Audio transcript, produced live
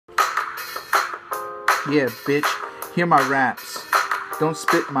Yeah, bitch, hear my raps. Don't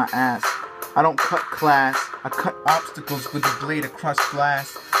spit my ass. I don't cut class. I cut obstacles with a blade of crushed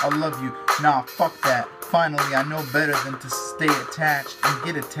glass. I love you. Nah, fuck that. Finally, I know better than to stay attached and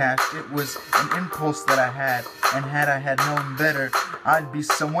get attached. It was an impulse that I had, and had I had known better, I'd be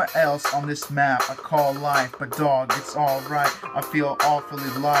somewhere else on this map I call life. But dog, it's alright. I feel awfully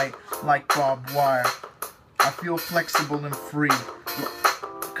light, like barbed wire. I feel flexible and free,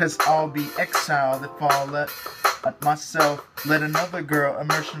 'cause I'll be exiled if I'll let myself let another girl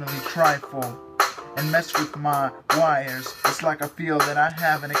emotionally trifle and mess with my wires. It's like I feel that I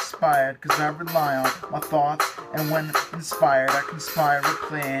haven't expired, 'cause I rely on my thoughts, and when inspired I conspire a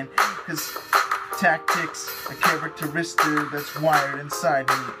plan, 'cause tactics a characteristic that's wired inside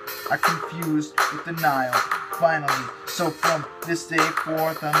me. I confused with denial finally. So from this day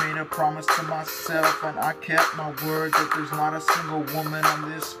forth I made a promise to myself, and I kept my word that there's not a single woman on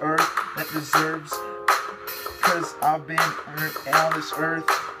this earth that deserves, 'cause I've been on this earth,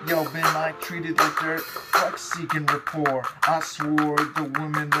 yo, been like treated like dirt, like seeking rapport. I swore the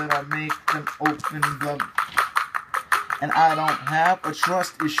women that I make them open blood. And I don't have a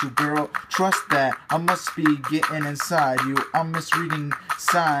trust issue, girl. Trust that. I must be getting inside you. I'm misreading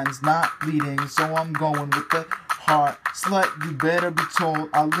signs, not bleeding, so I'm going with the heart. Slut, you better be told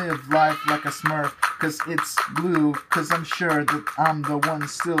I live life like a smurf, 'cause it's blue, 'cause I'm sure that I'm the one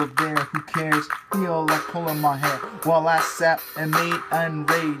still there. Who cares? Feel like pulling my hair while I sat and made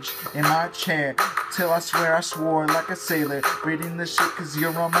enraged in my chair, till I swear I swore like a sailor, reading the shit 'cause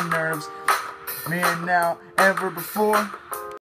you're on my nerves. Man, now, ever before.